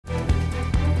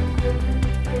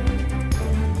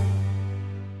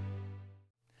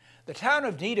The Town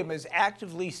of Needham is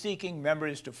actively seeking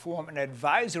members to form an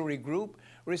advisory group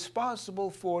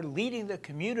responsible for leading the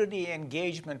community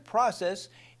engagement process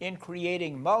in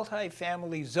creating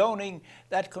multifamily zoning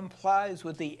that complies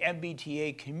with the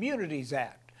MBTA Communities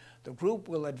Act. The group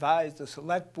will advise the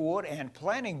Select Board and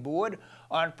Planning Board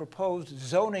on proposed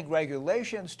zoning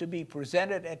regulations to be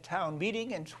presented at town meeting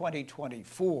in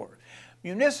 2024.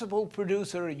 Municipal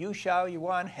producer Yu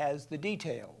Xiaoyuan has the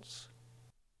details.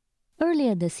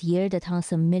 Earlier this year, the town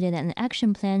submitted an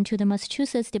action plan to the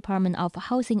Massachusetts Department of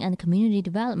Housing and Community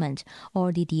Development,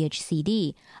 or the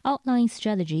DHCD, outlining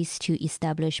strategies to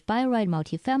establish by-right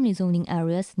multifamily zoning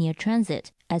areas near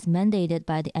transit, as mandated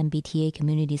by the MBTA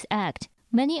Communities Act.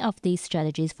 Many of these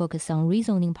strategies focus on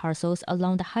rezoning parcels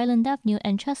along the Highland Avenue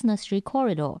and Chestnut Street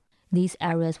corridor. These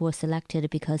areas were selected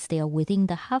because they are within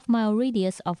the half-mile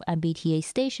radius of MBTA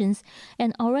stations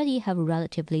and already have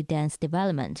relatively dense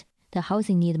development. The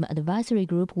Housing Needham Advisory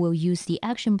Group will use the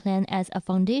action plan as a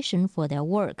foundation for their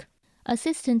work.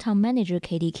 Assistant Town Manager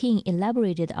Katie King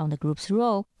elaborated on the group's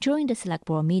role during the Select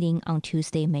Board meeting on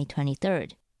Tuesday, May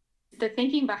 23rd. The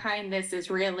thinking behind this is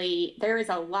really there is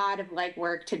a lot of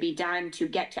legwork to be done to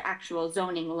get to actual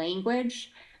zoning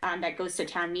language that goes to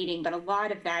town meeting, but a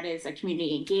lot of that is a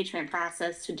community engagement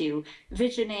process to do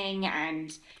visioning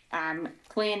and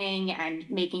planning and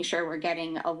making sure we're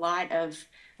getting a lot of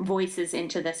voices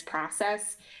into this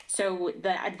process. So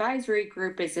the advisory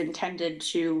group is intended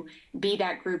to be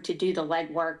that group to do the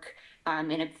legwork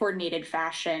in a coordinated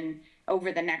fashion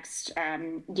over the next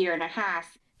year and a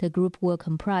half. The group will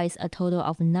comprise a total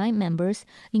of 9 members,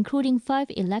 including 5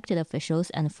 elected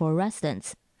officials and 4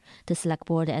 residents. The Select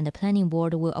Board and the Planning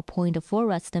Board will appoint 4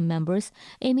 resident members,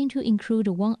 aiming to include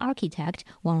 1 architect,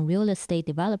 1 real estate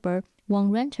developer, 1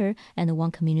 renter, and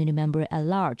 1 community member at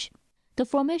large. The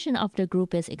formation of the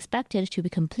group is expected to be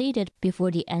completed before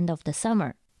the end of the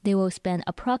summer. They will spend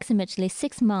approximately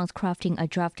 6 months crafting a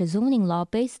draft zoning law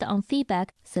based on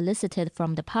feedback solicited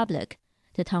from the public.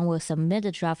 The town will submit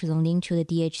the draft zoning to the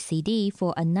DHCD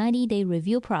for a 90-day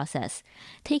review process,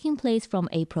 taking place from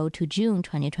April to June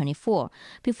 2024,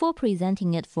 before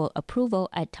presenting it for approval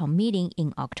at town meeting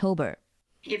in October.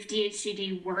 If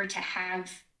DHCD were to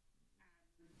have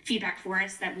feedback for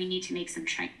us that we need to make some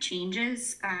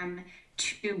changes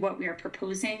to what we are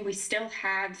proposing, we still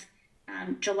have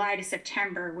July to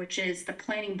September, which is the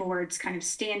planning board's kind of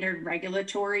standard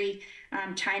regulatory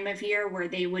time of year where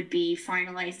they would be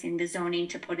finalizing the zoning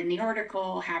to put in the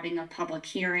article, having a public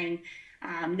hearing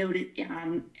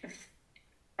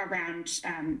around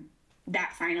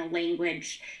that final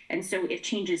language. And so if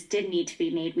changes did need to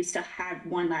be made, we still have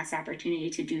one last opportunity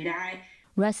to do that.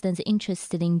 Residents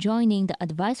interested in joining the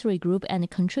advisory group and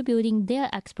contributing their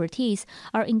expertise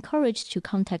are encouraged to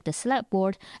contact the Select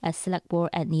Board at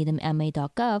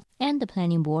selectboard@needhamma.gov and the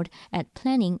Planning Board at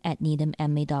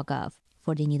planning@needhamma.gov.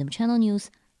 For the Needham Channel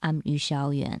News, I'm Yu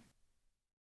Xiaoyuan.